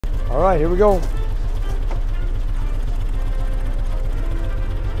All right, here we go.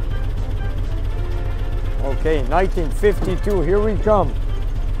 Okay, 1952, here we come.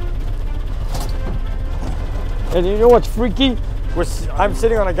 And you know what's freaky? I'm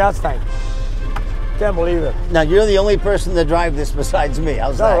sitting on a gas tank. Can't believe it. Now, you're the only person to drive this besides me.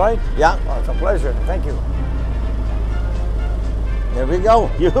 How's that? All right? Yeah. Oh, it's a pleasure. Thank you. There we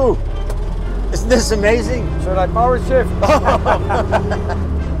go. Yoo-hoo. Isn't this amazing? Should I power shift?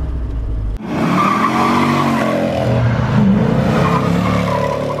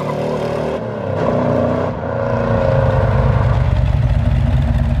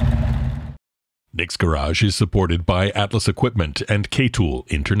 Nick's Garage is supported by Atlas Equipment and K-Tool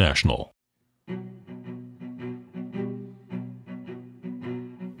International.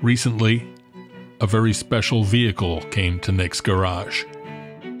 Recently, a very special vehicle came to Nick's Garage.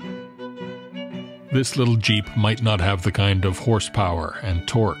 This little Jeep might not have the kind of horsepower and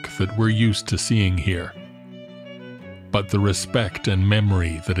torque that we're used to seeing here, but the respect and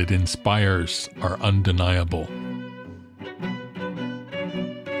memory that it inspires are undeniable.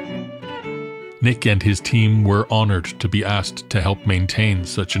 Nick and his team were honored to be asked to help maintain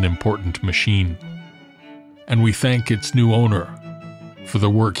such an important machine, and we thank its new owner for the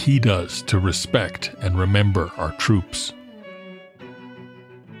work he does to respect and remember our troops.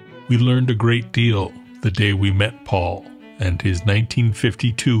 We learned a great deal the day we met Paul and his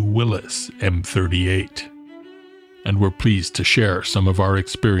 1952 Willys M38, and we're pleased to share some of our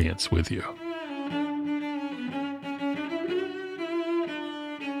experience with you.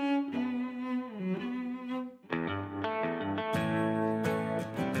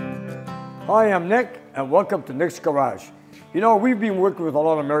 Hi, I'm Nick, and welcome to Nick's Garage. You know, we've been working with a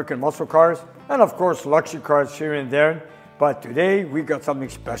lot of American muscle cars, and of course luxury cars here and there, but today we got something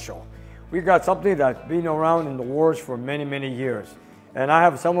special. We got something that's been around in the wars for many, many years. And I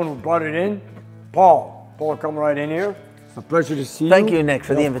have someone who brought it in, Paul. Paul, come right in here. It's a pleasure to see you. Thank you, Nick,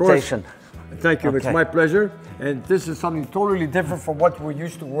 for the invitation. Thank you, Okay. It's my pleasure. And this is something totally different from what we're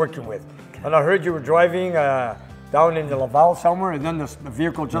used to working with. And I heard you were driving down in the Laval somewhere, and then the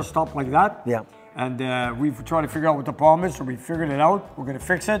vehicle just stopped like that. Yeah. And we've tried to figure out what the problem is, so we figured it out. We're gonna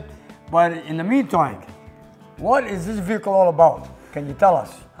fix it. But in the meantime, what is this vehicle all about? Can you tell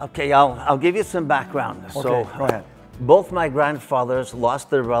us? Okay, I'll give you some background. Okay, So, go ahead. Both my grandfathers lost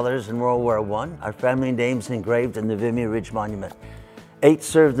their brothers in World War I. Our family names engraved in the Vimy Ridge Monument. 8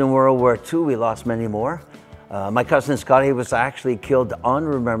 served in World War II. We lost many more. My cousin Scotty was actually killed on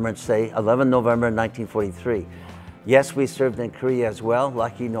Remembrance Day, 11 November 1943. Yes, we served in Korea as well.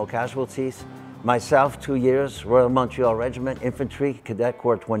 Lucky, no casualties. Myself, 2 years, Royal Montreal Regiment, Infantry, Cadet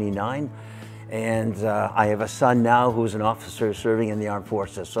Corps 29. And I have a son now who's an officer serving in the armed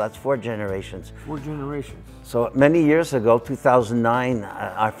forces. So that's 4 generations. 4 generations. So many years ago, 2009,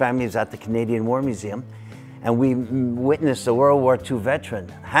 our family was at the Canadian War Museum, and we witnessed a World War II veteran,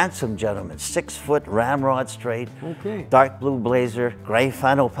 handsome gentleman, 6 foot, ramrod straight, Okay. dark blue blazer, gray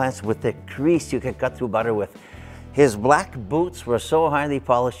flannel pants with the crease you could cut through butter with. His black boots were so highly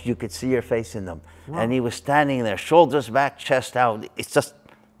polished you could see your face in them. Wow. And he was standing there, shoulders back, chest out. It's just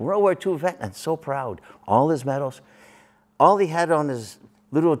World War II vet, and so proud. All his medals. All he had on his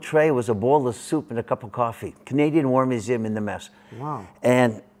little tray was a bowl of soup and a cup of coffee. Canadian War Museum in the M.A.S.H. Wow.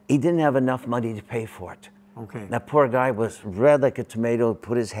 And he didn't have enough money to pay for it. Okay. That poor guy was red like a tomato,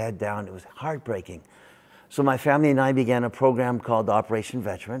 put his head down. It was heartbreaking. So my family and I began a program called Operation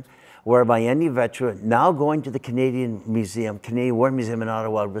Veteran, whereby any veteran now going to the Canadian War Museum in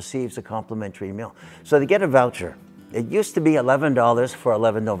Ottawa, receives a complimentary meal. So they get a voucher. It used to be $11 for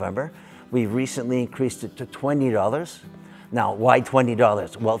 11 November. We've recently increased it to $20. Now, why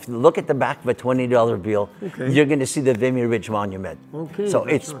 $20? Well, if you look at the back of a $20 bill, Okay. you're gonna see the Vimy Ridge Monument. Okay, So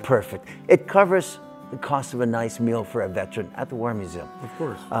that's it's right. perfect. It covers the cost of a nice meal for a veteran at the War Museum. Of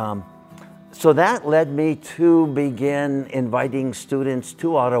course. So that led me to begin inviting students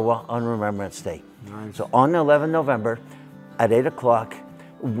to Ottawa on Remembrance Day. Nice. So on 11 November at 8 o'clock,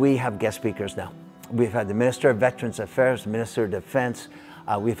 we have guest speakers now. We've had the Minister of Veterans Affairs, Minister of Defense,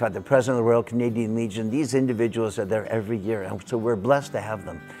 we've had the President of the Royal Canadian Legion. These individuals are there every year, and so we're blessed to have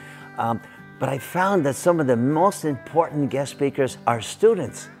them. But I found that some of the most important guest speakers are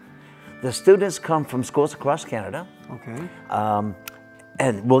students. The students come from schools across Canada. Okay.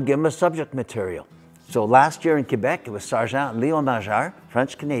 And we'll give them a subject material. So last year in Quebec, it was Sergeant Léon Major,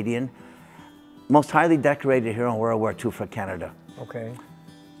 French-Canadian, most highly decorated hero in World War II for Canada. Okay.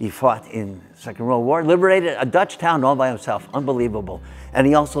 He fought in the Second World War, liberated a Dutch town all by himself, unbelievable. And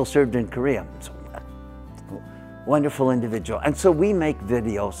he also served in Korea. So, wonderful individual. And so we make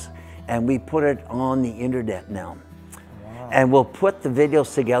videos and we put it on the internet now. Wow. And we'll put the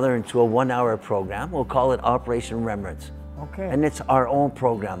videos together into a 1-hour program. We'll call it Operation Remembrance. Okay. And it's our own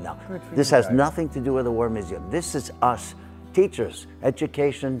program now. This has nothing to do with the War Museum. This is us, teachers,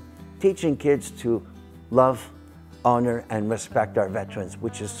 education, teaching kids to love, honor, and respect our veterans,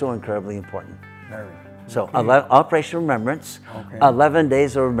 which is so incredibly important. Very. So Operation Remembrance, 11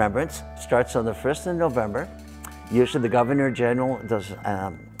 days of remembrance, starts on the 1st of November. Usually the Governor General does,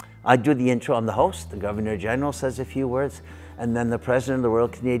 I do the intro, I'm the host, the Governor General says a few words, and then the President of the Royal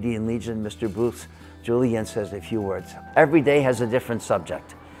Canadian Legion, Mr. Bruce Julien, says a few words. Every day has a different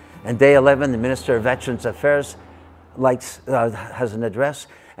subject. And day 11, the Minister of Veterans Affairs has an address,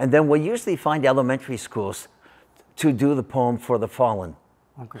 and then we'll usually find elementary schools to do the poem for the fallen.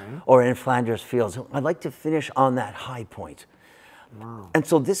 Okay. Or in Flanders Fields. I'd like to finish on that high point. Wow. And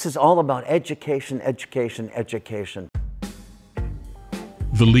so this is all about education, education, education.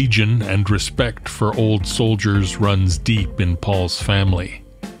 The Legion and respect for old soldiers runs deep in Paul's family.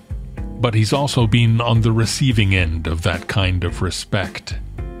 But he's also been on the receiving end of that kind of respect.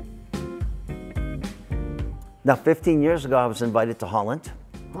 Now, 15 years ago, I was invited to Holland.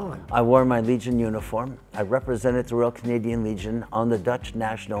 I wore my Legion uniform. I represented the Royal Canadian Legion on the Dutch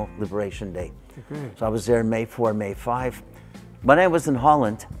National Liberation Day. So I was there May 4, May 5. When I was in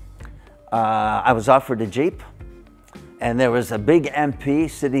Holland, I was offered a Jeep, and there was a big MP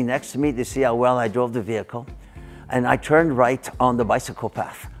sitting next to me to see how well I drove the vehicle. And I turned right on the bicycle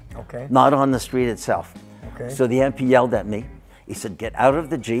path, not on the street itself. So the MP yelled at me. He said, "Get out of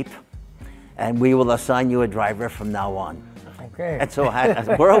the Jeep, and we will assign you a driver from now on." And so I had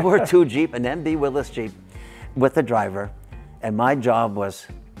a World War II Jeep, an MB Willys Jeep with a driver. And my job was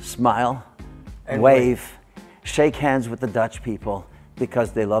smile, and wave, shake hands with the Dutch people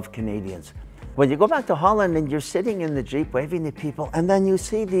because they love Canadians. When you go back to Holland and you're sitting in the Jeep waving to people, and then you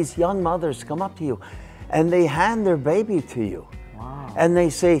see these young mothers come up to you and they hand their baby to you. And they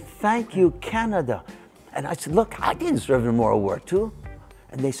say, "Thank you, Canada." And I said, "Look, I didn't serve in World War II."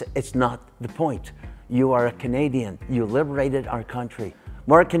 And they said, "It's not the point. You are a Canadian. You liberated our country."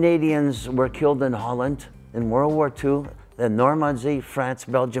 More Canadians were killed in Holland in World War II than Normandy, France,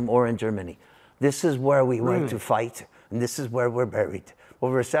 Belgium, or in Germany. This is where we went to fight, and this is where we're buried.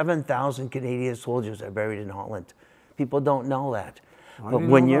 Over 7,000 Canadian soldiers are buried in Holland. People don't know that. But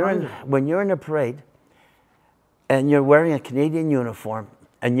when you're in a parade and you're wearing a Canadian uniform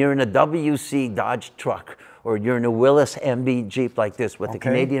and you're in a WC Dodge truck or you're in a Willys MB Jeep like this with the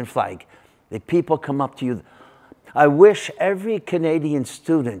Canadian flag, the people come up to you. I wish every Canadian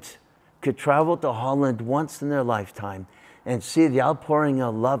student could travel to Holland once in their lifetime and see the outpouring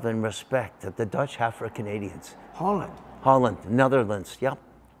of love and respect that the Dutch have for Canadians. Holland? Holland, Netherlands, yep.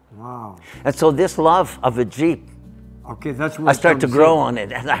 Wow. And so this love of a Jeep, that's what I started to grow on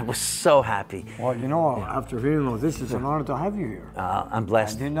it, and I was so happy. Well, you know, after hearing all this, it's an honor to have you here. I'm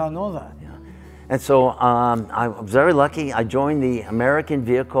blessed. I did not know that. And so I was very lucky. I joined the American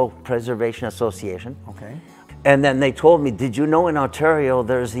Vehicle Preservation Association. And then they told me, "Did you know in Ontario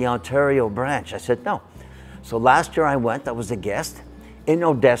there's the Ontario branch?" I said, "No." So last year I went, I was a guest in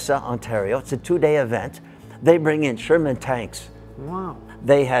Odessa, Ontario. It's a 2-day event. They bring in Sherman tanks. Wow.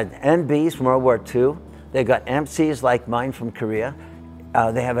 They had MBs from World War II. They got MCs like mine from Korea.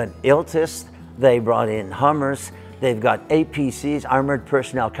 They have an Iltis. They brought in Hummers. They've got APCs, armored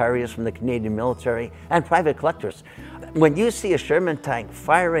personnel carriers from the Canadian military, and private collectors. When you see a Sherman tank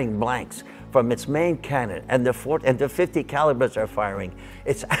firing blanks from its main cannon and the 50 calibers are firing,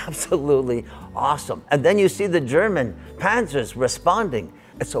 it's absolutely awesome. And then you see the German Panzers responding.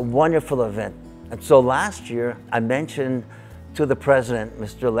 It's a wonderful event. And so last year, I mentioned to the president,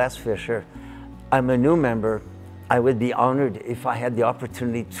 Mr. M.A.S.H, I'm a new member. I would be honored if I had the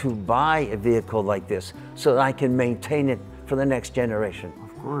opportunity to buy a vehicle like this so that I can maintain it for the next generation.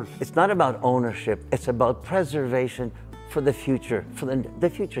 Of course. It's not about ownership, it's about preservation for the future, for the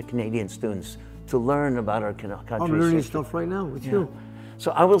future Canadian students to learn about our country's history. I'm learning stuff right now with you.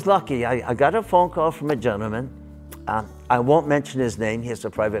 So I was lucky. I got a phone call from a gentleman. I won't mention his name, he has a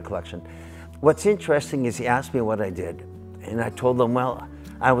private collection. What's interesting is he asked me what I did. And I told him, well,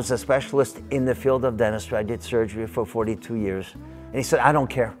 I was a specialist in the field of dentistry. I did surgery for 42 years. And he said, I don't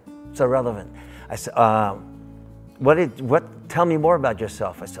care. It's irrelevant. I said, tell me more about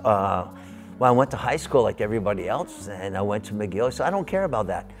yourself. I said, well, I went to high school like everybody else, and I went to McGill. He said, I don't care about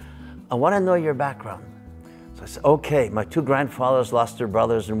that. I want to know your background. So I said, okay, my 2 grandfathers lost their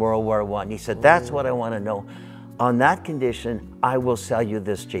brothers in World War I. He said, that's what I want to know. On that condition, I will sell you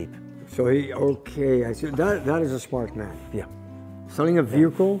this Jeep. So I said, that is a smart man. Yeah. Selling a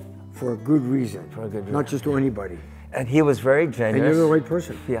vehicle for a good reason. For a good reason. Not just to anybody. And he was very generous. And you're the right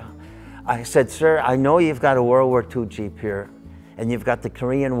person. Yeah. I said, sir, I know you've got a World War II Jeep here, and you've got the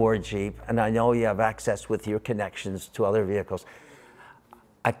Korean War Jeep, and I know you have access with your connections to other vehicles.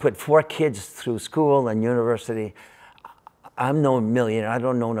 I put 4 kids through school and university. I'm no millionaire, I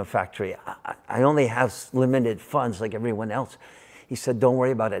don't own a factory. I only have limited funds like everyone else. He said, don't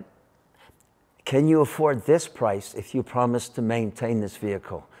worry about it. Can you afford this price if you promise to maintain this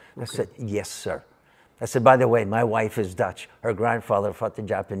vehicle? Okay. I said, yes, sir. I said, by the way, my wife is Dutch. Her grandfather fought the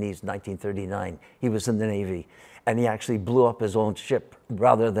Japanese in 1939. He was in the Navy, and he actually blew up his own ship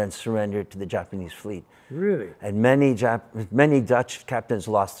rather than surrender to the Japanese fleet. Really? And many Dutch captains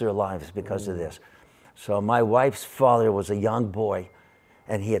lost their lives because of this. So my wife's father was a young boy,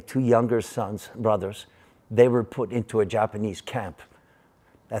 and he had 2 younger sons, brothers. They were put into a Japanese camp.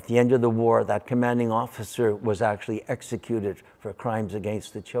 At the end of the war, that commanding officer was actually executed for crimes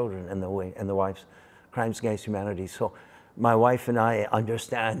against the children and the wives, crimes against humanity. So my wife and I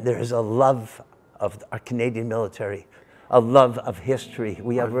understand there is a love of our Canadian military, a love of history.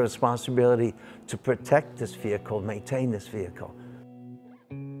 We have a responsibility to protect this vehicle, maintain this vehicle.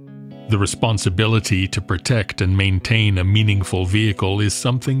 The responsibility to protect and maintain a meaningful vehicle is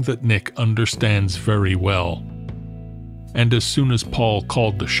something that Nick understands very well. And as soon as Paul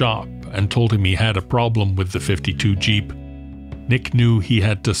called the shop and told him he had a problem with the 52 Jeep, Nick knew he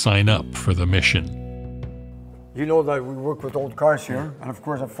had to sign up for the mission. You know that we work with old cars here, and of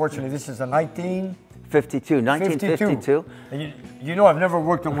course, unfortunately, this is a 1952. And you know I've never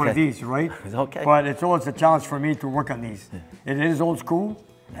worked on one of these, right? Okay. But it's always a challenge for me to work on these. It is old school,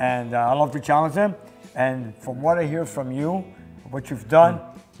 and I love to challenge them. And from what I hear from you, what you've done,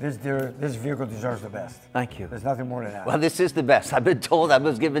 this vehicle deserves the best. Thank you. There's nothing more than that. Well, this is the best. I've been told. I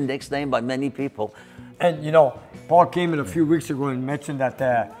was given Nick's name by many people. And you know, Paul came in a few weeks ago and mentioned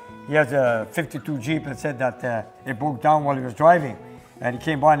that he has a 52 Jeep and said that it broke down while he was driving. And he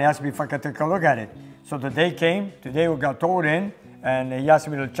came by and asked me if I could take a look at it. So the day came, today we got towed in, and he asked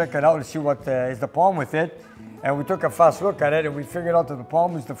me to check it out and see what is the problem with it. And we took a fast look at it, and we figured out that the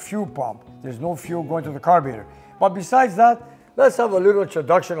problem is the fuel pump. There's no fuel going to the carburetor. But besides that, let's have a little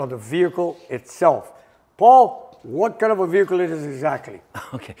introduction on the vehicle itself. Paul, what kind of a vehicle it is exactly?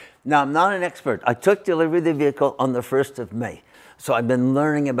 Okay, now I'm not an expert. I took delivery of the vehicle on the 1st of May. So I've been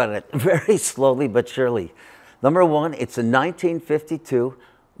learning about it very slowly but surely. Number 1, it's a 1952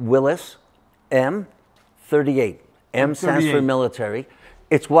 Willys M38. M stands for military.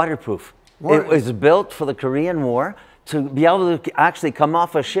 It's waterproof. It was built for the Korean War to be able to actually come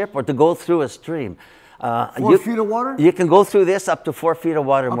off a ship or to go through a stream. 4 feet of water? You can go through this up to 4 feet of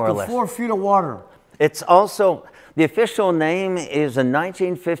water, more or less. 4 feet of water. It's also, the official name is a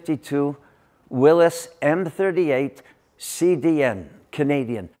 1952 Willys M38 CDN,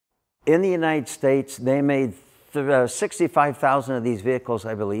 Canadian. In the United States, they made 65,000 of these vehicles,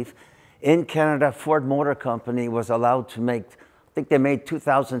 I believe. In Canada, Ford Motor Company was allowed to make, I think they made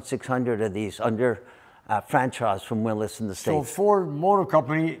 2,600 of these under franchise from Willys in the States. So Ford Motor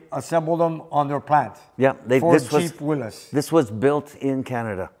Company assembled them on their plant? Yeah. Ford Jeep Willys. This was built in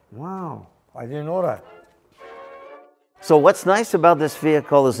Canada. Wow, I didn't know that. So what's nice about this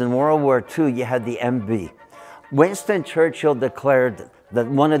vehicle is in World War II, you had the MB. Winston Churchill declared that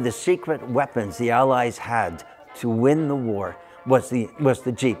one of the secret weapons the Allies had to win the war was the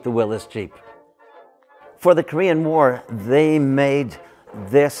Jeep, the Willys Jeep. For the Korean War, they made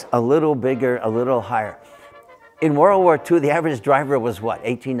this a little bigger, a little higher. In World War II, the average driver was what,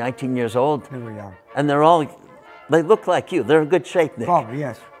 18, 19 years old? Very young. And they look like you. They're in good shape, Nick. Probably,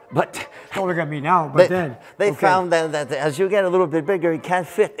 yes. But don't look at me now, but they found that as you get a little bit bigger, you can't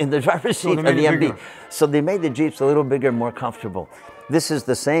fit in the driver's seat of the MB. So they made the Jeeps a little bigger, more comfortable. This is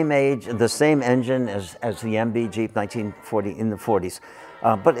the same age, the same engine as the MB Jeep 1940 in the 40s,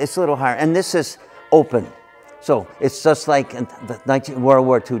 but it's a little higher. And this is open. So it's just like the World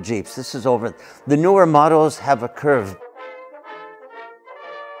War II Jeeps. This is over. The newer models have a curve.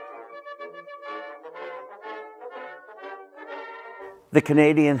 The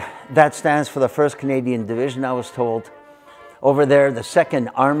Canadian, that stands for the 1st Canadian Division, I was told. Over there, the 2nd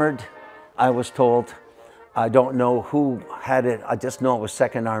Armored, I was told. I don't know who had it, I just know it was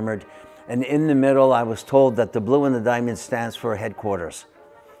 2nd Armored. And in the middle, I was told that the blue and the diamond stands for headquarters.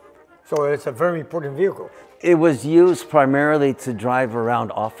 So it's a very important vehicle. It was used primarily to drive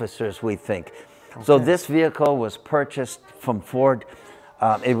around officers, we think. Okay. So this vehicle was purchased from Ford.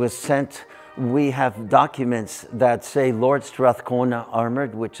 It was sent. We have documents that say Lord Strathcona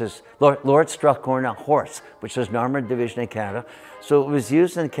Armored, which is Lord Strathcona Horse, which is an armored division in Canada. So it was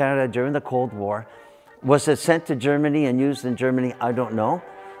used in Canada during the Cold War. Was it sent to Germany and used in Germany? I don't know.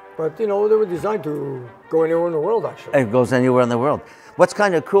 But you know, they were designed to go anywhere in the world, actually. It goes anywhere in the world. What's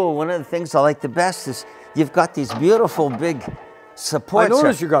kind of cool, one of the things I like the best is you've got these beautiful big supports. I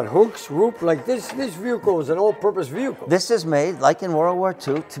noticed you got hooks, rope, like this vehicle is an all-purpose vehicle. This is made, like in World War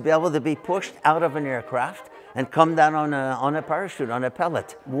II, to be able to be pushed out of an aircraft and come down on a parachute, on a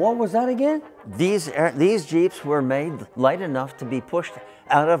pellet. What was that again? These Jeeps were made light enough to be pushed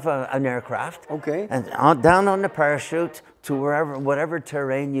out of an aircraft. Okay. And down on the parachute to whatever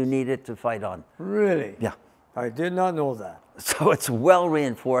terrain you needed to fight on. Really? Yeah. I did not know that. So it's well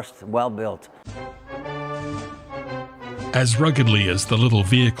reinforced, well built. As ruggedly as the little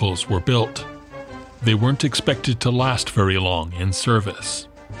vehicles were built, they weren't expected to last very long in service.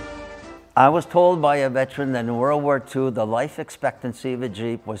 I was told by a veteran that in World War II, the life expectancy of a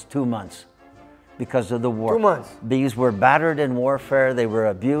Jeep was 2 months because of the war. 2 months? These were battered in warfare, they were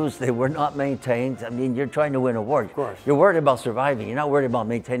abused, they were not maintained. I mean, you're trying to win a war. Of course. You're worried about surviving, you're not worried about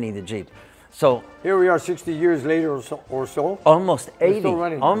maintaining the Jeep. So here we are 60 years later or so. Almost 80, still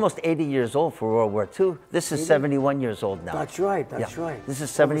running. almost 80 years old for World War II. This is 71 years old now. That's right, that's right. This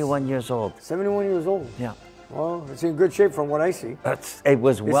is 71 years old. 71 years old. Yeah. Well, it's in good shape from what I see. It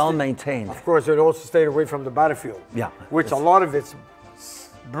was well maintained. Of course, it also stayed away from the battlefield. Yeah. Which a lot of its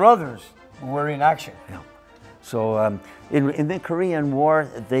brothers were in action. Yeah. So in the Korean War,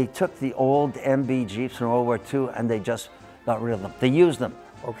 they took the old MB Jeeps in World War II and they just got rid of them. They used them.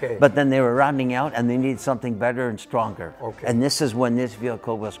 Okay. But then they were rounding out and they needed something better and stronger. Okay. And this is when this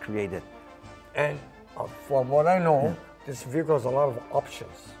vehicle was created. And from what I know, this vehicle has a lot of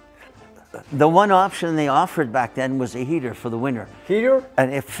options. The one option they offered back then was a heater for the winter. Heater?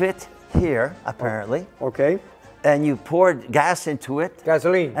 And it fit here, apparently. Okay. And you poured gas into it.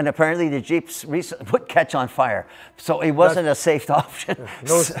 Gasoline. And apparently the Jeeps would catch on fire. So it wasn't a safe option.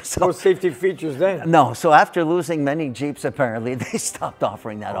 No safety features then. No, so after losing many Jeeps, apparently, they stopped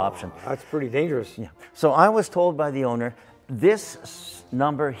offering that option. That's pretty dangerous. Yeah. So I was told by the owner, this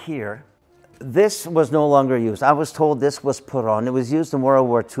number here, this was no longer used. I was told this was put on. It was used in World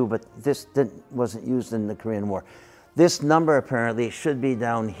War II, but this wasn't used in the Korean War. This number apparently should be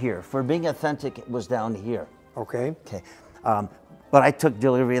down here. For being authentic, it was down here. Okay. Okay. But I took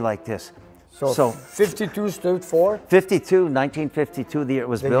delivery like this. So 52 stood for? 52, 1952, the year it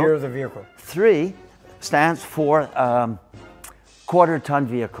was built. The year of the vehicle. 3 stands for quarter-ton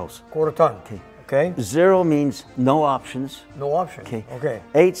vehicles. Quarter ton. Okay. Okay. 0 means no options. No option. Okay. Okay.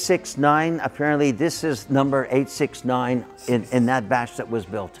 869, apparently this is number 869 in that batch that was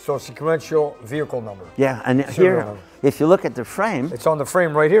built. So sequential vehicle number. Yeah, and here, if you look at the frame. It's on the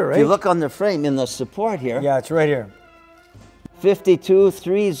frame right here, right? If you look on the frame in the support here. Yeah, it's right here.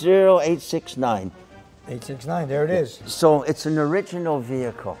 5230869. 869, there it is. So it's an original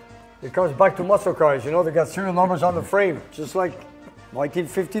vehicle. It comes back to muscle cars, you know, they got serial numbers on the frame, just like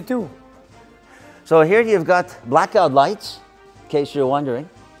 1952. So here you've got blackout lights, in case you're wondering.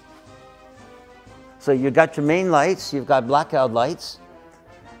 So you've got your main lights, you've got blackout lights.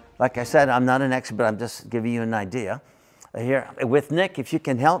 Like I said, I'm not an expert, I'm just giving you an idea. Here, with Nick, if you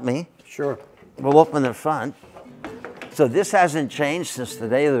can help me. Sure. We'll open the front. So this hasn't changed since the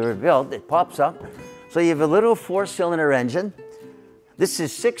day they were built. It pops up. So you have a little 4-cylinder engine. This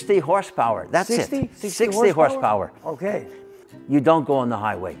is 60 horsepower. That's 60? it. 60 horsepower. Okay. You don't go on the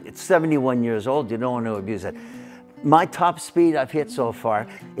highway. It's 71 years old. You don't want to abuse it. My top speed I've hit so far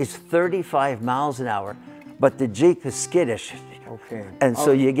is 35 miles an hour, but the Jeep is skittish. Okay. And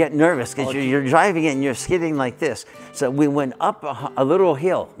so you get nervous because you're driving it and you're skidding like this. So we went up a little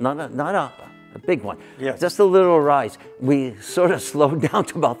hill, not a big one, yes. Just a little rise. We sort of slowed down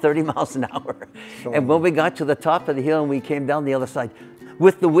to about 30 miles an hour. So, and when we got to the top of the hill and we came down the other side,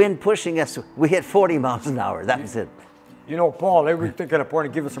 with the wind pushing us, we hit 40 miles an hour. That was it. You know, Paul, everything can point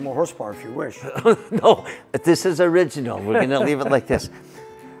and give us some more horsepower if you wish. No, this is original. We're going to leave it like this.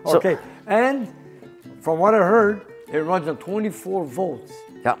 Okay, and from what I heard, it runs on 24 volts.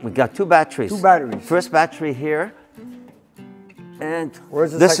 Yeah, we got 2 batteries. 2 batteries. First battery here. And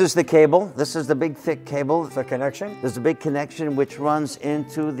where's this is the cable. This is the big thick cable. The connection? There's a big connection which runs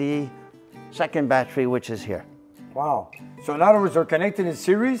into the second battery, which is here. Wow. So in other words, they're connected in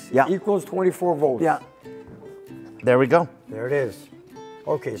series, yeah. Equals 24 volts. Yeah. There we go. There it is.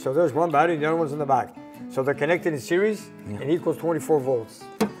 Okay, so there's one battery, the other one's in the back. So they're connected in series and equals 24 volts.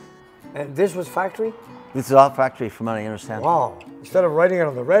 And this was factory? This is all factory from what I understand. Wow. Instead of writing it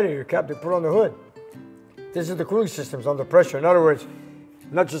on the radiator cap, they put on the hood. This is the cooling systems under pressure. In other words,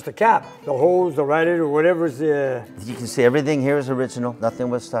 not just the cap, the hose, the radiator, whatever's the... You can see everything here is original.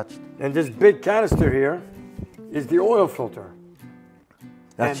 Nothing was touched. And this big canister here is the oil filter.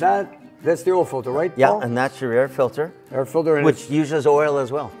 That's the oil filter, right, Yeah, Paul? and that's your air filter. Air filter. Which uses oil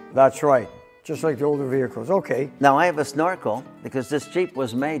as well. That's right. Just like the older vehicles. Okay. Now I have a snorkel because this Jeep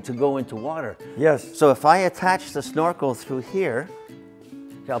was made to go into water. Yes. So if I attach the snorkel through here,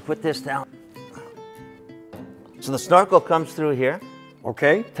 I'll put this down. So the snorkel comes through here.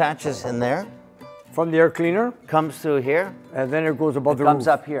 Okay. Attaches in there. From the air cleaner. Comes through here. And then it goes above the roof. Comes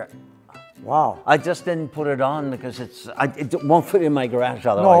up here. Wow. I just didn't put it on because it won't fit in my garage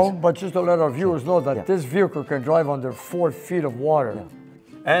otherwise. No, but just to let our viewers know that this vehicle can drive under 4 feet of water. Yeah.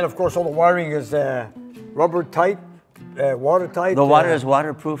 And of course, all the wiring is rubber tight, watertight. The water is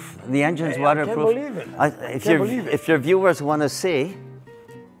waterproof. The engine's waterproof. I can't believe it. If your viewers want to see,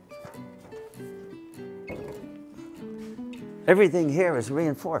 everything here is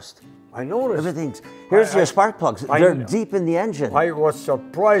reinforced. I noticed. Everything's. Here's your spark plugs. They're deep in the engine. I was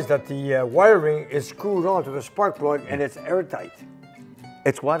surprised that the wiring is screwed onto the spark plug and it's airtight.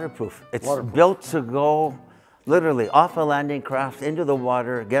 It's waterproof. It's built to go literally off a landing craft into the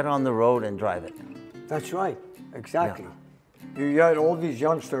water, get on the road and drive it. That's right. Exactly. Yeah. You had all these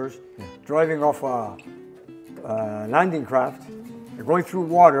youngsters driving off a landing craft. They're going through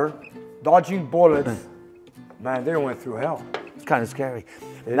water, dodging bullets. Man, they went through hell. It's kind of scary.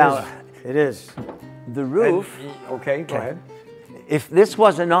 It is. The roof. Okay, go ahead. If this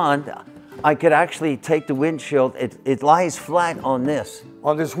wasn't on, I could actually take the windshield. It lies flat on this.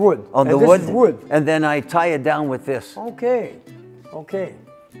 On this wood. On the wood. This is wood. And then I tie it down with this. Okay. Okay.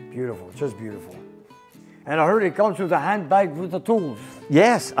 Beautiful. Just beautiful. And I heard it comes with a handbag with the tools.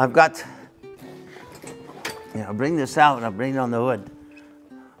 Yes, I've got. Yeah, I'll bring this out and I'll bring it on the hood.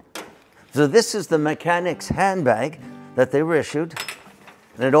 So this is the mechanic's handbag that they were issued.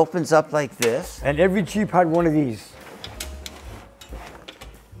 And it opens up like this. And every Jeep had one of these.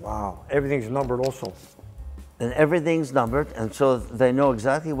 Wow, everything's numbered also. And everything's numbered, and so they know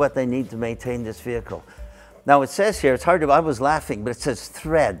exactly what they need to maintain this vehicle. Now it says here, it's hard to, I was laughing, but it says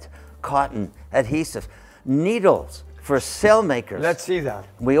thread, cotton, adhesive, needles for sail makers. Let's see that.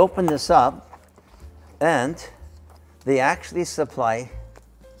 We open this up, and they actually supply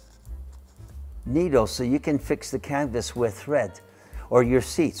needles so you can fix the canvas with thread, or your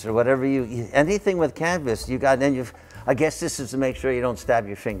seats, or whatever anything with canvas, you got, then I guess this is to make sure you don't stab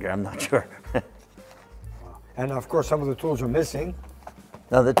your finger, I'm not sure. And of course, some of the tools are missing.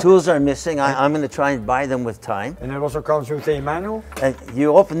 Now the tools are missing. I'm going to try and buy them with time. And it also comes with a manual? And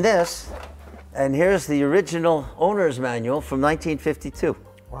you open this, and here's the original owner's manual from 1952.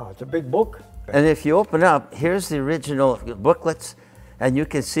 Wow, it's a big book. And if you open up, here's the original booklets, and you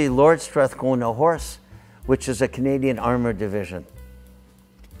can see Lord Strathcona Horse, which is a Canadian Armored Division.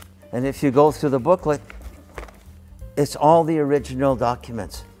 And if you go through the booklet, it's all the original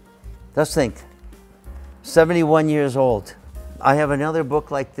documents. Just think, 71 years old. I have another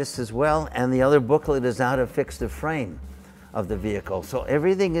book like this as well, and the other booklet is how to fix the frame of the vehicle. So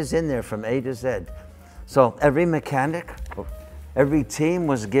everything is in there from A to Z. So every mechanic, every team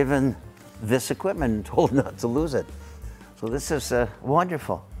was given this equipment and told not to lose it. So this is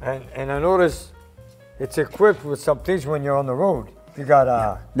wonderful. And I notice it's equipped with some things when you're on the road. You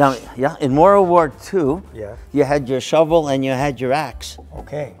got Now, in World War II, yeah, you had your shovel and you had your axe.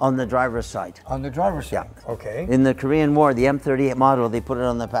 Okay. On the driver's side. On the driver's side. Yeah. Okay. In the Korean War, the M38 model, they put it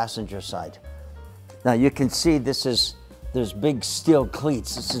on the passenger side. Now you can see there's big steel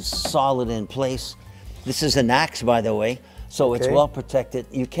cleats. This is solid in place. This is an axe, by the way, so it's well protected.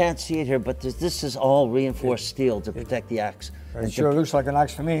 You can't see it here, but this is all reinforced steel to protect the axe. It sure looks like an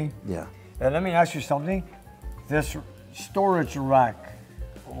axe to me. Yeah. And let me ask you something. This storage rack,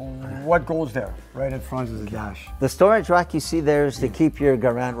 what goes there right in front of the dash? The storage rack you see there is to keep your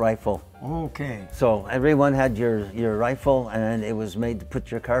Garand rifle. Okay. So everyone had your rifle, and it was made to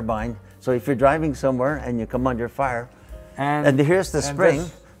put your carbine. So if you're driving somewhere and you come under fire, and here's the spring.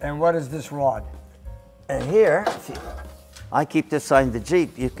 And what is this rod? And here, I keep this on the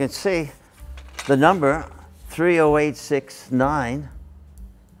Jeep. You can see the number 30869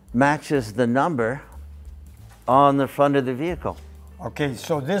 matches the number on the front of the vehicle. Okay,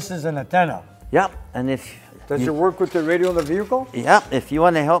 so this is an antenna. Yep, and if... Does it work with the radio on the vehicle? Yep, if you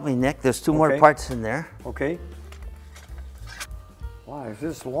want to help me, Nick, there's two more parts in there. Okay. Wow, is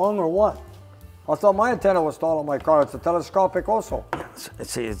this long or what? I thought my antenna was tall on my car. It's a telescopic also.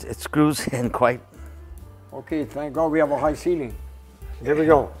 See, it screws in quite... Okay, thank God we have a high ceiling. Here we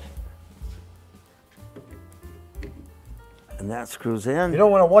go. And that screws in. You know,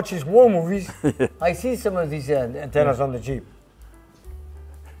 when I watch these war movies, I see some of these antennas on the Jeep.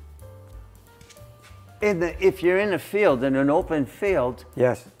 If you're in a field, in an open field,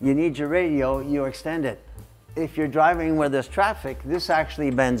 yes, you need your radio, you extend it. If you're driving where there's traffic, this actually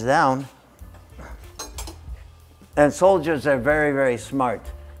bends down. And soldiers are very, very smart.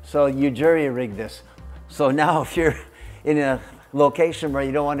 So you jury rig this. So now if you're in a location where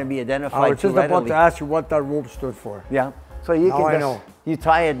you don't want to be identified I was just about readily, to ask you what that rope stood for. yeah. So you Now can I just, know. you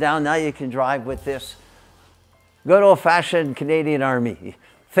tie it down. Now you can drive with this. Good old-fashioned Canadian Army.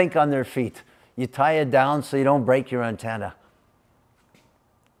 Think on their feet. You tie it down so you don't break your antenna.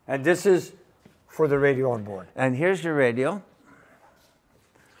 And this is for the radio on board. And here's your radio.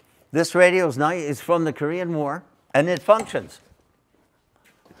 This radio is from the Korean War, and it functions.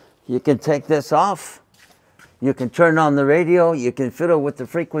 You can take this off. You can turn on the radio. You can fiddle with the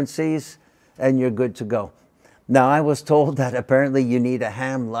frequencies, and you're good to go. Now, I was told that apparently you need a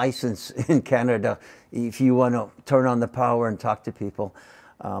ham license in Canada if you want to turn on the power and talk to people.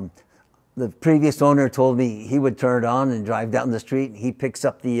 The previous owner told me he would turn it on and drive down the street. He picks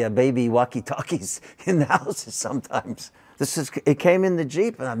up the baby walkie-talkies in the houses sometimes. It came in the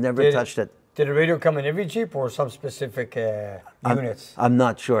Jeep, and I've never touched it. Did the radio come in every Jeep or some specific units? I'm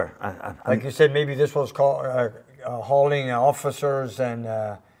not sure. Like you said, maybe this was called hauling officers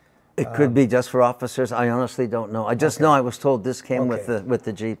and... it could be just for officers. I honestly don't know. I just know I was told this came with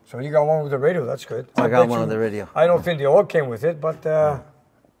the Jeep. So you got one with the radio. That's good. I got one with the radio. I don't think the oil came with it, but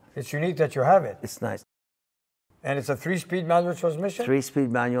it's unique that you have it. It's nice. And it's a 3-speed manual transmission? 3-speed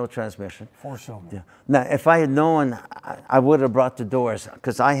manual transmission. 4-cylinder. Yeah. Now, if I had known, I would have brought the doors,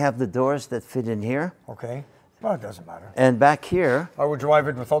 because I have the doors that fit in here. Okay. Well, it doesn't matter. And back here... I would drive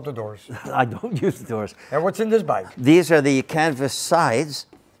it without the doors. I don't use the doors. And what's in this bike? These are the canvas sides.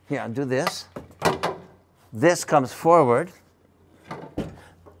 Here, I'll do this. This comes forward.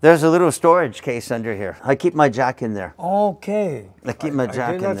 There's a little storage case under here. I keep my jack in there. Okay. I keep my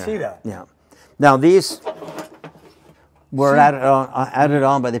jack in there. I did not see that. Yeah. Now, these were added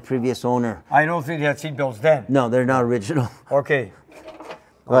on by the previous owner. I don't think they had seat belts then. No, they're not original. Okay.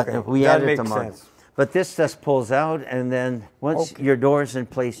 But we that added makes them on. sense. But this just pulls out, and then once your door's in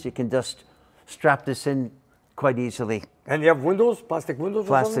place, you can just strap this in quite easily. And you have windows, plastic windows?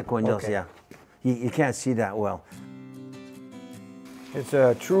 Plastic windows, okay. yeah. You can't see that well. It's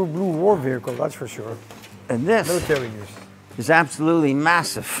a true blue war vehicle, that's for sure. And this military use is absolutely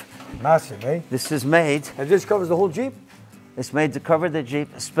massive. Massive, eh? This is made. And this covers the whole Jeep? It's made to cover the Jeep,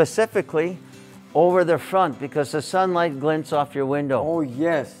 specifically over the front, because the sunlight glints off your window. Oh,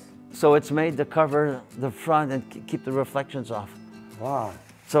 yes. So it's made to cover the front and keep the reflections off. Wow.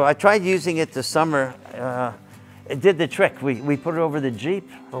 So I tried using it this summer. It did the trick. We put it over the Jeep.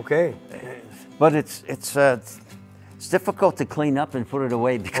 Okay. But it's difficult to clean up and put it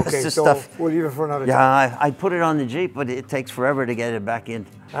away because this stuff... we'll leave it for another time. Yeah, I put it on the Jeep, but it takes forever to get it back in.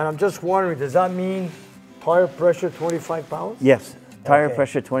 And I'm just wondering, does that mean tire pressure 25 pounds? Yes, tire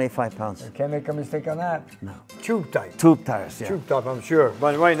pressure 25 pounds. I can't make a mistake on that. No. Tube type. Tube tires, yeah. Tube type, I'm sure.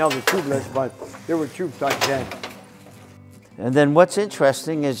 But right now they're tubeless, but they were tube type then. And then what's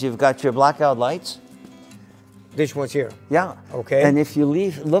interesting is you've got your blackout lights. This one's here. Yeah. Okay. And if you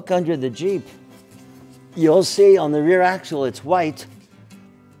look under the Jeep, you'll see on the rear axle, it's white.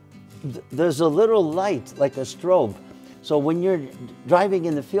 There's a little light, like a strobe. So when you're driving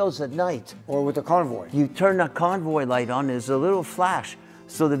in the fields at night, or with the convoy, you turn the convoy light on, there's a little flash.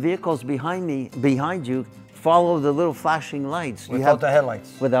 So the vehicles behind you, follow the little flashing lights. Without the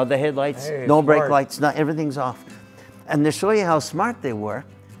headlights. Without the headlights, hey, no brake smart. lights, everything's off. And to show you how smart they were,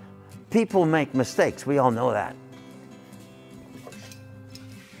 people make mistakes. We all know that.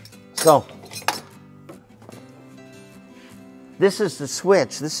 So, this is the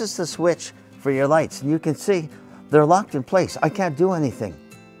switch. This is the switch for your lights. And you can see they're locked in place. I can't do anything.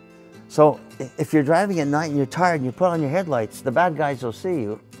 So if you're driving at night and you're tired and you put on your headlights, the bad guys will see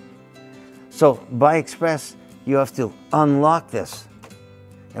you. So by express, you have to unlock this.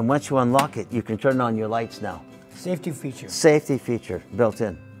 And once you unlock it, you can turn on your lights now. Safety feature. Safety feature built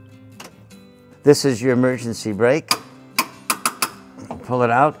in. This is your emergency brake. Pull it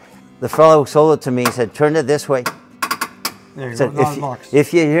out. The fellow who sold it to me said, turn it this way. There you go,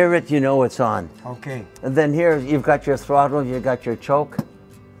 if you hear it, you know it's on. Okay. And then here, you've got your throttle, you've got your choke.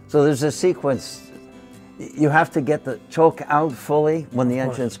 So there's a sequence. You have to get the choke out fully when the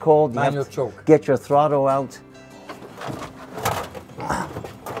engine's cold. You Manual have to choke. get your throttle out.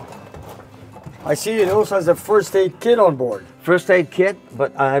 I see it also has a first aid kit on board. First aid kit,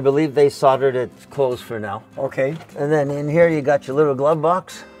 but I believe they soldered it closed for now. Okay. And then in here, you got your little glove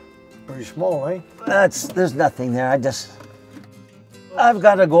box. Pretty small, eh? There's nothing there. I've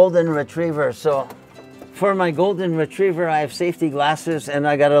got a golden retriever, so for my golden retriever, I have safety glasses and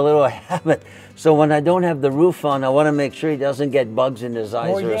I got a little habit. So when I don't have the roof on, I want to make sure he doesn't get bugs in his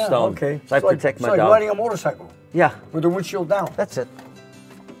eyes or a stone. Okay. So I protect my dog. So you're riding a motorcycle? Yeah. With the windshield down? That's it.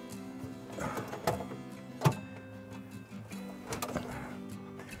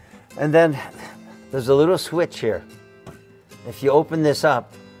 And then there's a little switch here. If you open this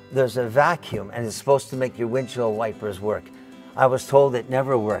up, there's a vacuum, and it's supposed to make your windshield wipers work. I was told it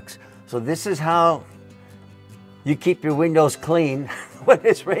never works. So this is how you keep your windows clean when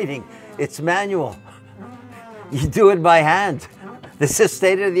it's raining. It's manual. You do it by hand. This is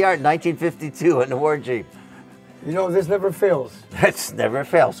state-of-the-art 1952 in the war Jeep. You know, this never fails. It never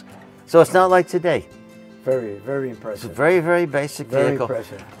fails. So it's not like today. Very, very impressive. It's a very, very basic vehicle. Very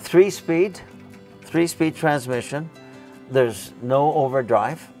impressive. Three-speed transmission. There's no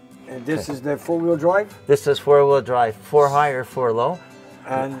overdrive. And this is the four-wheel drive? This is four-wheel drive, 4 high or 4 low.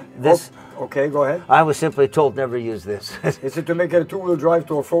 And this, okay, go ahead. I was simply told never use this. Is it to make it a two-wheel drive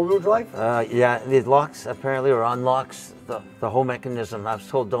to a four-wheel drive? Yeah, the locks apparently or unlocks the whole mechanism. I was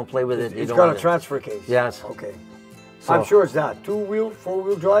told don't play with it. It's got a transfer case. Yes. Okay. So, I'm sure it's that. Two-wheel,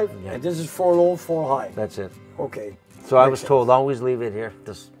 four-wheel drive, yeah. and this is 4 low, 4 high. That's it. Okay. So I was told always leave it here.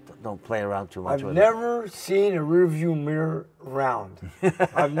 Just don't play around too much I've with never seen a rear view mirror round.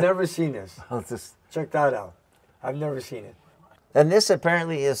 I've never seen this. it. Check that out. I've never seen it. And this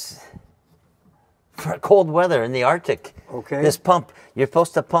apparently is for cold weather in the Arctic. Okay. This pump, you're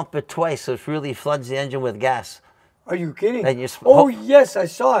supposed to pump it twice, so it really floods the engine with gas. Are you kidding? And oh, yes, I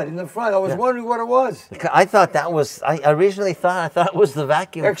saw it in the front. I was wondering what it was. I thought that was, I originally thought it was the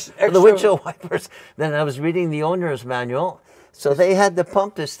vacuum for the windshield wipers. Then I was reading the owner's manual. So they had to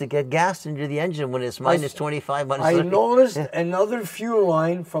pump this to get gas into the engine when it's minus 25, minus 30. I noticed another fuel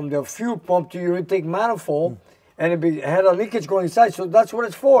line from the fuel pump to your intake manifold, and it had a leakage going inside, so that's what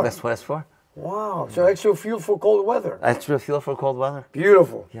it's for. That's what it's for. Wow, so extra fuel for cold weather. Extra fuel for cold weather.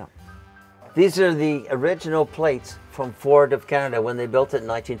 Beautiful. Yeah. These are the original plates from Ford of Canada when they built it in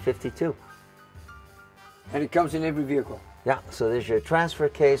 1952. And it comes in every vehicle. Yeah, so there's your transfer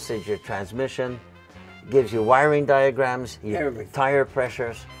case, there's your transmission, gives you wiring diagrams, your tire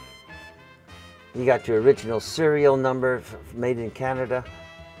pressures. You got your original serial number made in Canada.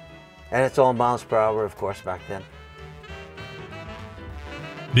 And it's all miles per hour, of course, back then.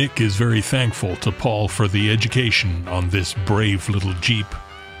 Nick is very thankful to Paul for the education on this brave little Jeep,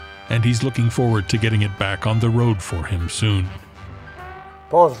 and he's looking forward to getting it back on the road for him soon.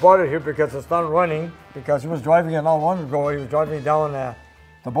 Paul's brought it here because it's not running, because he was driving it not long ago. He was driving down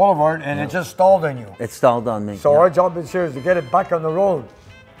the boulevard, and it just stalled on you. It stalled on me. So our job is here is to get it back on the road.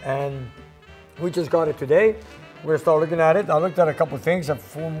 And we just got it today. We're going to start looking at it. I looked at a couple of things, and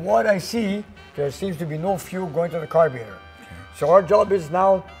from what I see, there seems to be no fuel going to the carburetor. So our job is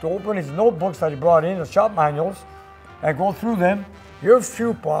now to open his notebooks that he brought in, the shop manuals, and go through them. Your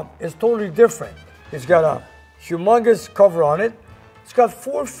fuel pump is totally different. It's got a humongous cover on it. It's got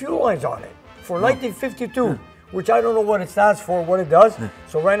 4 fuel lines on it for 1952, which I don't know what it stands for, what it does.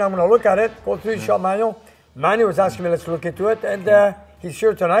 So right now I'm going to look at it, go through the shop manual. Manny was asking me, let's look into it, and he's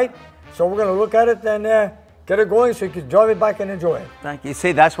here tonight. So we're going to look at it and get it going so you can drive it back and enjoy it. Thank you.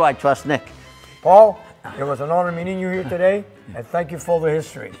 See, that's why I trust Nick. Paul, it was an honor meeting you here today, and thank you for the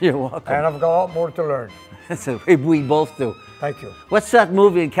history. You're welcome. And I've got a lot more to learn. We both do. Thank you. What's that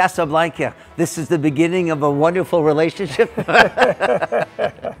movie in Casablanca? This is the beginning of a wonderful relationship.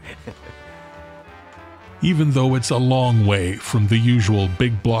 Even though it's a long way from the usual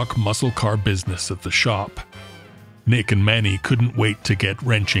big block muscle car business at the shop, Nick and Manny couldn't wait to get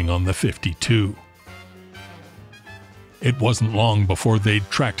wrenching on the 52. It wasn't long before they'd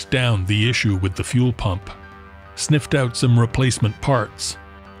tracked down the issue with the fuel pump, sniffed out some replacement parts,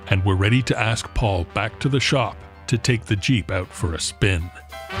 and were ready to ask Paul back to the shop to take the Jeep out for a spin.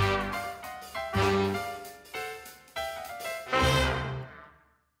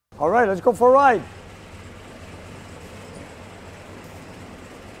 All right, let's go for a ride.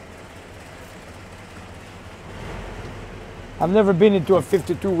 I've never been into a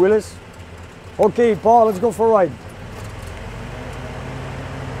 52 Willys. Okay, Paul, let's go for a ride.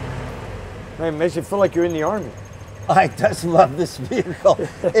 Man, it makes you feel like you're in the Army. I just love this vehicle.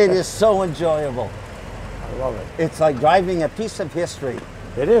 It is so enjoyable. I love it. It's like driving a piece of history.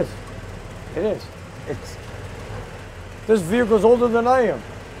 It is. It is. This vehicle's older than I am.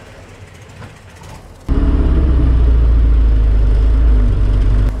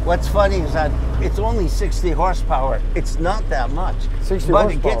 What's funny is that it's only 60 horsepower. It's not that much. 60 but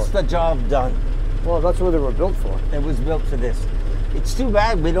horsepower. It gets the job done. Well, that's what they were built for. It was built for this. It's too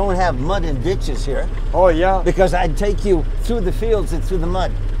bad we don't have mud and ditches here. Oh, yeah. Because I'd take you through the fields and through the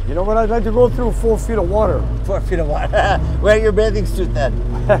mud. You know what? I'd like to go through 4 feet of water. 4 feet of water. Wear your bathing suit then.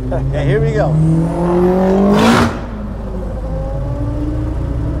 Okay, here we go.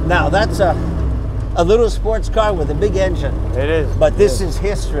 Now, that's a little sports car with a big engine. It is. But this is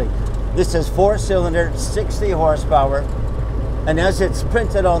history. This is 4-cylinder, 60 horsepower. And as it's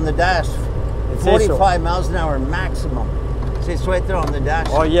printed on the dash, It says so. 45 miles an hour maximum. See, it's right there on the dash.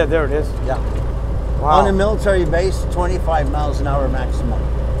 Oh yeah, there it is. Yeah. Wow. On a military base, 25 miles an hour maximum.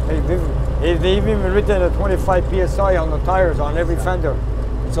 They've even written a 25 psi on the tires on every fender.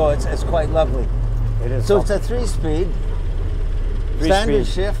 So it's quite lovely. It is. So it's a 3-speed, standard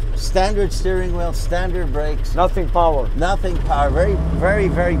shift, standard steering wheel, standard brakes. Nothing power. Nothing power. Very, very,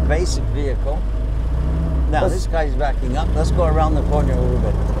 very basic vehicle. Now this guy's backing up. Let's go around the corner a little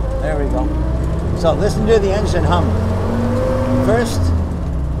bit. There we go. So listen to the engine hum. First.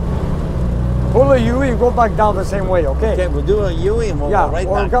 Pull a U and go back down the same way, okay? Okay, we'll do a U and we'll go right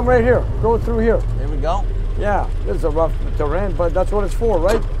or back. come right here. Go through here. There we go. Yeah, this is a rough terrain, but that's what it's for,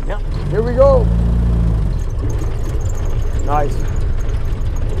 right? Yeah. Here we go. Nice.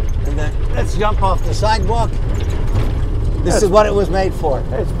 And then let's jump off the sidewalk. This is what it was made for.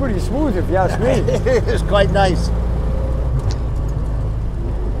 It's pretty smooth if you ask me. It's quite nice.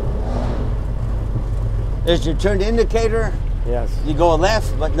 There's your turn indicator. Yes. You go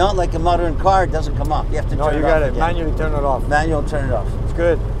left, but not like a modern car. It doesn't come off. You have to turn it off. No, you got to again. manually turn it off. Manual turn it off. It's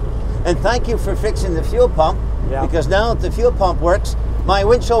good. And thank you for fixing the fuel pump. Yeah. Because now that the fuel pump works, my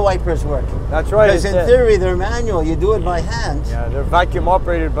windshield wipers work. That's right. Because in theory, they're manual. You do it by hand. Yeah, they're vacuum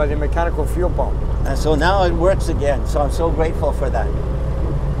operated by the mechanical fuel pump. And so now it works again. So I'm so grateful for that.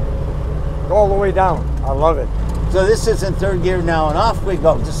 Go all the way down. I love it. So this is in third gear now, and off we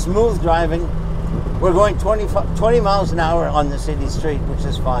go. Just smooth driving. We're going 20 miles an hour on the city street, which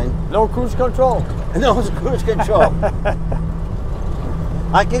is fine. No cruise control. No cruise control.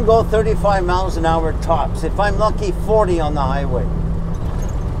 I can go 35 miles an hour tops. If I'm lucky, 40 on the highway.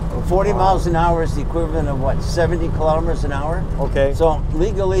 40 miles an hour is the equivalent of what, 70 kilometers an hour? Okay. So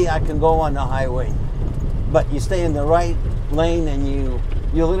legally I can go on the highway. But you stay in the right lane and you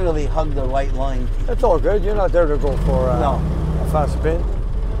literally hug the white line. That's all good. You're not there to go for a fast spin.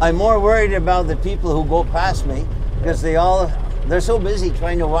 I'm more worried about the people who go past me because they're so busy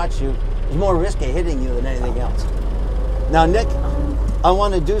trying to watch you. It's more risky hitting you than anything else. Now, Nick, I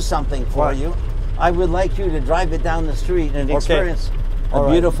want to do something for you. I would like you to drive it down the street and experience a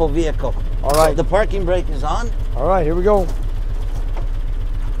beautiful vehicle. All right. So the parking brake is on. All right, here we go.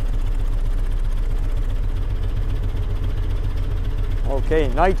 Okay,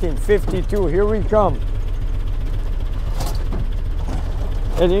 1952, here we come.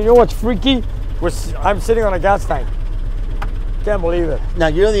 And you know what's freaky? I'm sitting on a gas tank. Can't believe it. Now,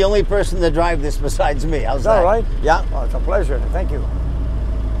 you're the only person to drive this besides me. How's that? Is that right? Yeah. Oh, it's a pleasure. Thank you.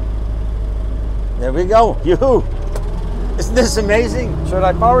 There we go. Yoo-hoo. Isn't this amazing? Should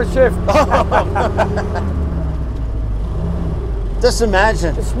I power shift? Just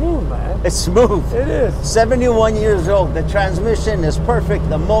imagine. It's smooth, man. It's smooth. It is. 71 years old. The transmission is perfect.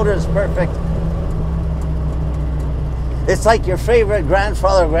 The motor is perfect. It's like your favorite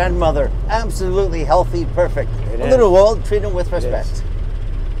grandfather, grandmother. Absolutely healthy, perfect. A little old, treat them with respect.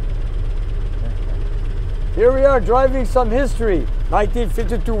 Here we are driving some history.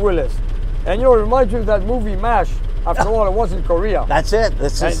 1952 Willys. And you know, it reminds you of that movie M.A.S.H. After all, it was in Korea. That's it.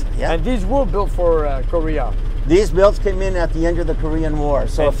 And these were built for Korea. These builds came in at the end of the Korean War.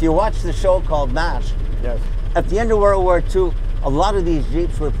 So if you watch the show called M.A.S.H., at the end of World War II, a lot of these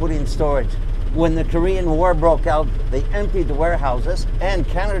Jeeps were put in storage. When the Korean War broke out, they emptied the warehouses, and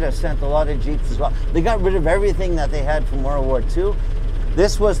Canada sent a lot of Jeeps as well. They got rid of everything that they had from World War II.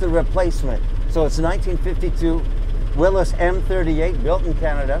 This was the replacement. So it's 1952 Willys M38, built in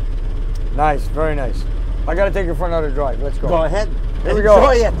Canada. Nice, very nice. I got to take it for another drive. Let's go. Go ahead. Here we go.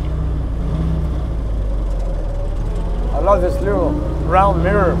 Enjoy it. I love this little round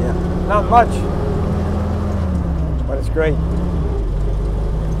mirror. Yeah. Not much, but it's great.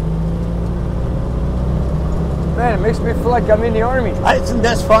 Man, it makes me feel like I'm in the army. Isn't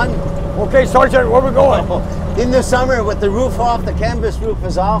this fun? Okay, Sergeant, where we going? In the summer, with the roof off, the canvas roof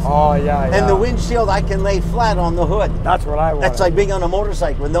is off. Oh, yeah. And the windshield, I can lay flat on the hood. That's what I want. That's like being on a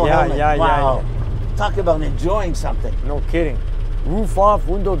motorcycle with no helmet. Wow. Yeah. Talk about enjoying something. No kidding. Roof off,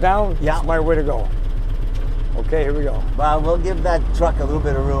 window down. Yeah. That's my way to go. Okay, here we go. Well, we'll give that truck a little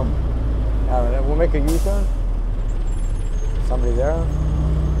bit of room. All right, we'll make a U-turn. Somebody there.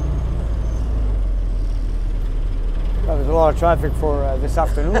 Well, there's a lot of traffic for this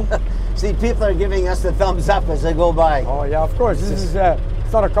afternoon. See, people are giving us the thumbs up as they go by. Oh, yeah, of course. This is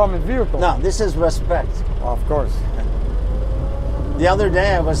it's not a common vehicle. No, this is respect. Oh, of course. The other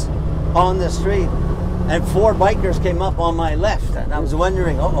day I was on the street and 4 bikers came up on my left, and I was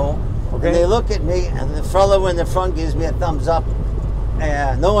wondering, uh-oh. Okay. And they look at me, and the fellow in the front gives me a thumbs up.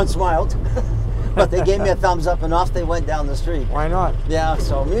 No one smiled, but they gave me a thumbs up, and off they went down the street. Why not? Yeah,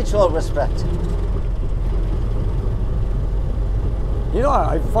 so mutual respect. You know,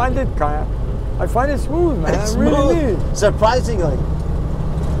 I find it smooth, man. It's I really smooth, do. surprisingly.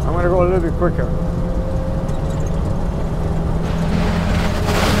 I'm gonna go a little bit quicker.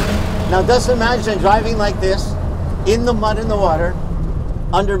 Now just imagine driving like this, in the mud and the water,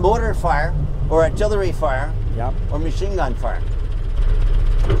 under mortar fire, or artillery fire, Yep. or machine gun fire.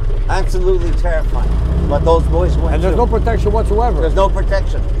 Absolutely terrifying. But those boys went And there's no through. protection whatsoever. There's no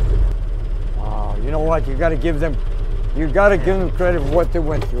protection. Wow, you know what? You gotta give them credit for what they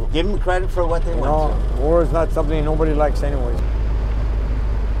went through. Give them credit for what they went No, through. war is not something nobody likes anyways.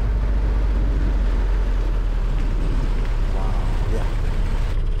 Yeah.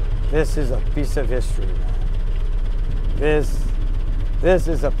 This is a piece of history, man. This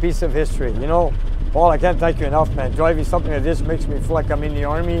is a piece of history. You know, Paul, I can't thank you enough, man. Driving something like this makes me feel like I'm in the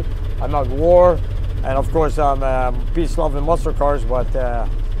army, I'm at war, and of course I'm peace, love, and muscle cars, but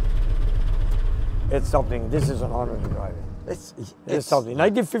it's something. This is an honor to drive it. It's something.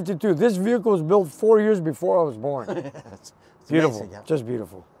 1952, this vehicle was built 4 years before I was born. it's Beautiful, amazing, yeah. just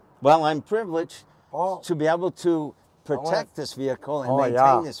beautiful. Well, I'm privileged Oh. to be able to protect this vehicle and Oh, maintain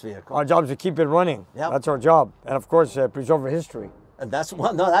yeah. this vehicle. Our job is to keep it running. Yep. That's our job. And of course, preserve our history. And that's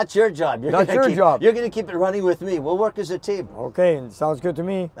no, that's your job. That's gonna your job. You're going to keep it running with me. We'll work as a team. Okay, and sounds good to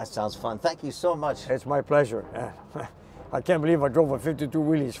me. That sounds fun. Thank you so much. It's my pleasure. I can't believe I drove a 52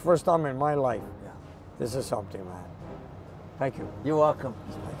 Willys. First time in my life. Yeah. This is something, man. Thank you. You're welcome.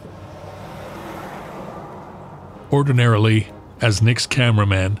 Ordinarily, as Nick's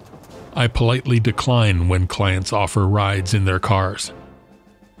cameraman, I politely decline when clients offer rides in their cars.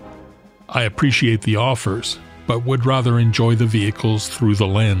 I appreciate the offers, but would rather enjoy the vehicles through the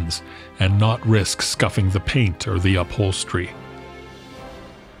lens and not risk scuffing the paint or the upholstery.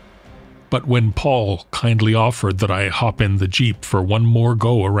 But when Paul kindly offered that I hop in the Jeep for one more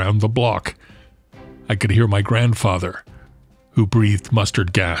go around the block, I could hear my grandfather, who breathed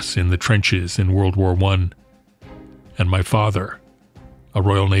mustard gas in the trenches in World War I, and my father, a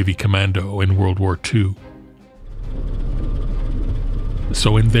Royal Navy commando in World War II.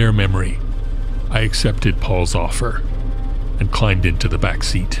 So in their memory, I accepted Paul's offer and climbed into the back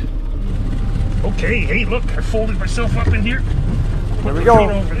seat. Okay, hey, look, I folded myself up in here. There we Put go.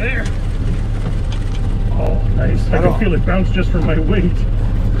 the feet over there. Oh, nice. I can feel it bounce just from my weight.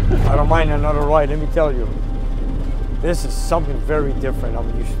 I don't mind another ride, let me tell you. This is something very different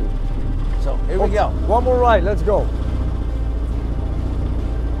I'm used to. So here we go. One more ride, let's go.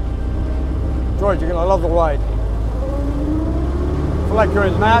 George, you're gonna love the ride. Feel like you're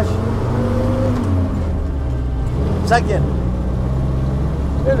in M.A.S.H. Second.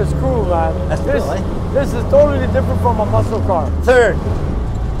 It is cool, man. That's this, cool, eh? This is totally different from a muscle car. Third.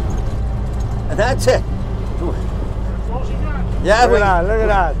 And that's it. That's all she got. Yeah, Look at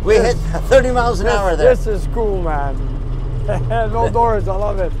that. we hit 30 miles an hour there. This is cool, man. No doors, I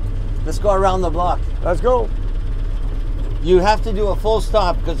love it. Let's go around the block. Let's go. You have to do a full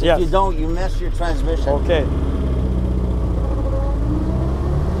stop because if Yes. you don't, you mess your transmission. Okay.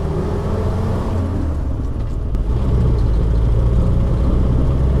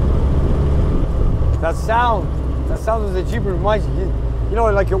 That sound of the Jeep reminds you, you know,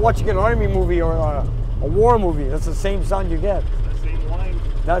 like you're watching an army movie or a war movie. That's the same sound you get. The same line.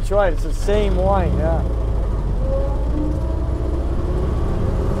 That's right, it's the same whine, yeah.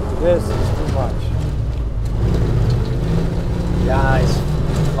 This is too much. Yeah, it's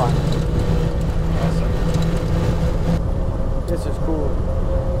fun. This is cool.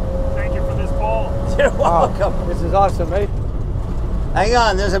 Thank you for this, Paul. You're Wow, welcome. this is awesome, eh? Hang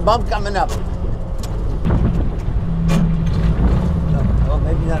on, there's a bump coming up. No, well,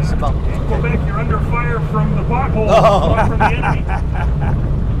 maybe that's a bump. Quebec, you're under fire from the pothole, Oh. not from the enemy.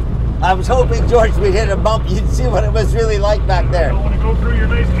 I was hoping, George, we'd hit a bump. You'd see what it was really like back I there. don't want to go through your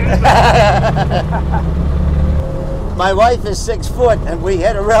nice canvas. My wife is 6 foot, and we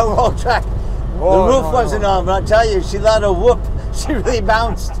hit a railroad track. Oh, The roof no, wasn't on, but I'll tell you, she let a whoop. She really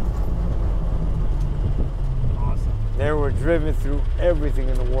bounced. Awesome. They were driven through everything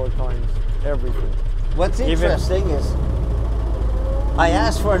in the war times. Everything. What's Even- interesting is, I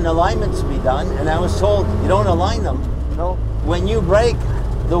asked for an alignment to be done, and I was told you don't align them. No? When you brake,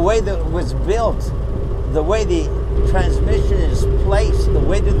 the way that it was built, the way the transmission is placed, the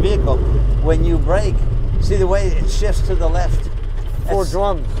weight of the vehicle, when you brake, see the way it shifts to the left. Four It's-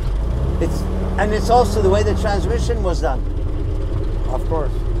 drums, And it's also the way the transmission was done. of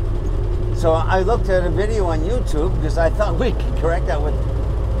course. So I looked at a video on YouTube because I thought we could correct that with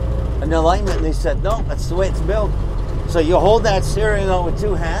an alignment, and they said, no, that's the way it's built. So you hold that steering wheel with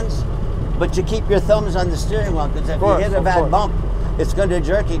 2 hands, but you keep your thumbs on the steering wheel because if you course, hit a of bad course. bump, it's going to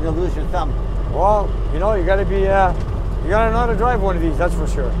jerk, you're going to lose your thumb. Well, you know, you gotta be You gotta know how to drive one of these, that's for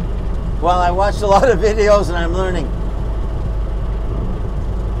sure. Well, I watched a lot of videos and I'm learning.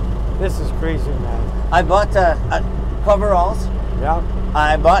 This is crazy, man. I bought coveralls. Yeah.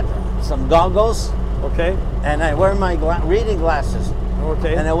 I bought some goggles. Okay. And I wear my reading glasses.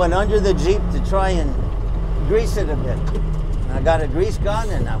 Okay. And I went under the Jeep to try and grease it a bit. And I got a grease gun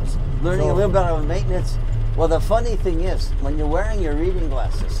and I was learning a little bit of maintenance. Well, the funny thing is, when you're wearing your reading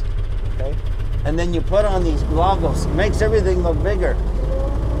glasses, okay, and then you put on these goggles, it makes everything look bigger.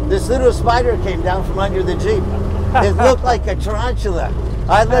 This little spider came down from under the Jeep. It looked like a tarantula.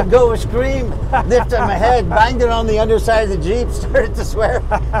 I let go, scream, lifted my head, banged it on the underside of the Jeep, started to swear.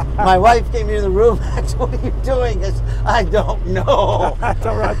 My wife came into the room. I said, "What are you doing?" I said, "I don't know."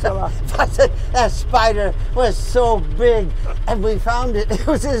 But that spider was so big, and we found it. It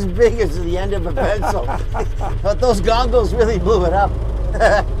was as big as the end of a pencil. But those goggles really blew it up.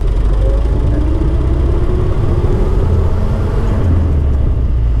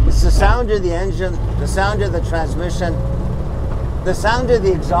 It's the sound of the engine, the sound of the transmission, the sound of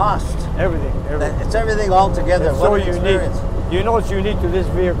the exhaust. Everything. It's everything all together. It's what so an unique. experience. You know it's unique to this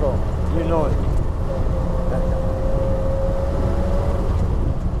vehicle. You know it.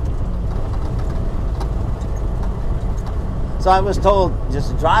 So I was told,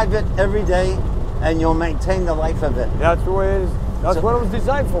 just drive it every day and you'll maintain the life of it. That's the way it is. That's what it was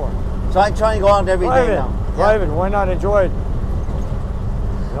designed for. So I try and go out every day now. Drive it. Why not enjoy it?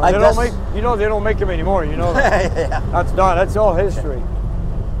 You know, they don't make them anymore. You know that. Yeah. That's done. That's all history.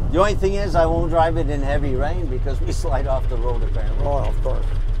 The only thing is I won't drive it in heavy rain because we slide off the road apparently. Oh, of course.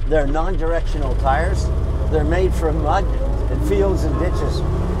 They're non-directional tires. They're made for mud and fields and ditches.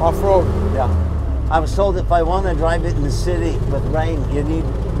 Off-road. Yeah. I was told if I want to drive it in the city with rain, you need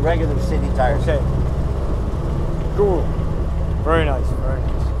regular city tires. Okay. Cool. Very nice. Very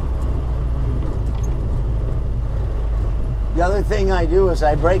nice. The other thing I do is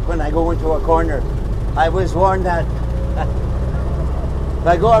I brake when I go into a corner. I was warned that if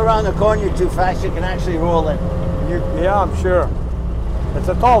I go around the corner too fast, you can actually roll it. Yeah, I'm sure. It's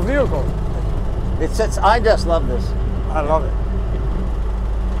a tall vehicle. I just love this. I love it.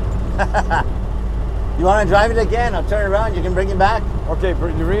 You want to drive it again? I'll turn around. You can bring it back. Okay, you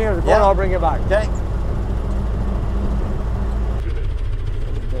bring it to the corner, Yeah. I'll bring it back. Okay.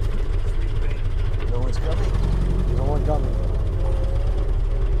 No one's coming. No one coming.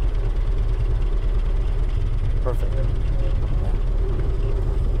 Perfect.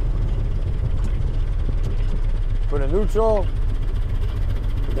 Put a neutral.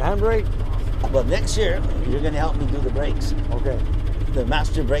 Put the handbrake. Well, next year, you're going to help me do the brakes. Okay. The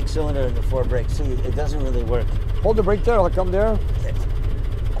master brake cylinder and the 4 brakes. See, it doesn't really work. Hold the brake there, I'll come there.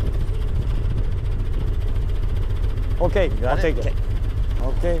 Okay, I'll take it.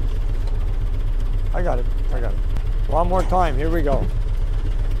 Okay. I got it. One more time, here we go.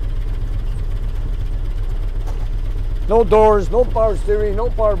 No doors, no power steering, no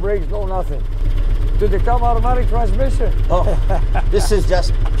power brakes, no nothing. Did it come automatic transmission? Oh, this is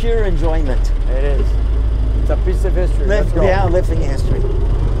just pure enjoyment. It is. It's a piece of history. Let's go. Yeah, living history.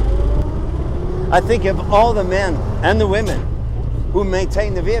 I think of all the men and the women who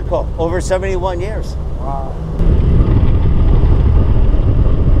maintained the vehicle over 71 years. Wow.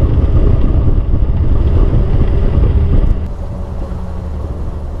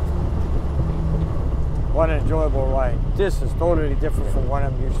 What an enjoyable ride. This is totally different from what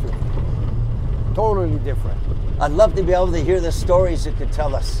I'm used to. Totally different. I'd love to be able to hear the stories it could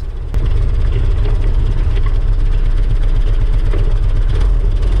tell us.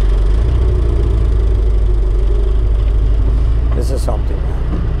 This is something,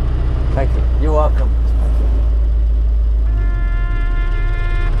 man. Thank you. You're welcome.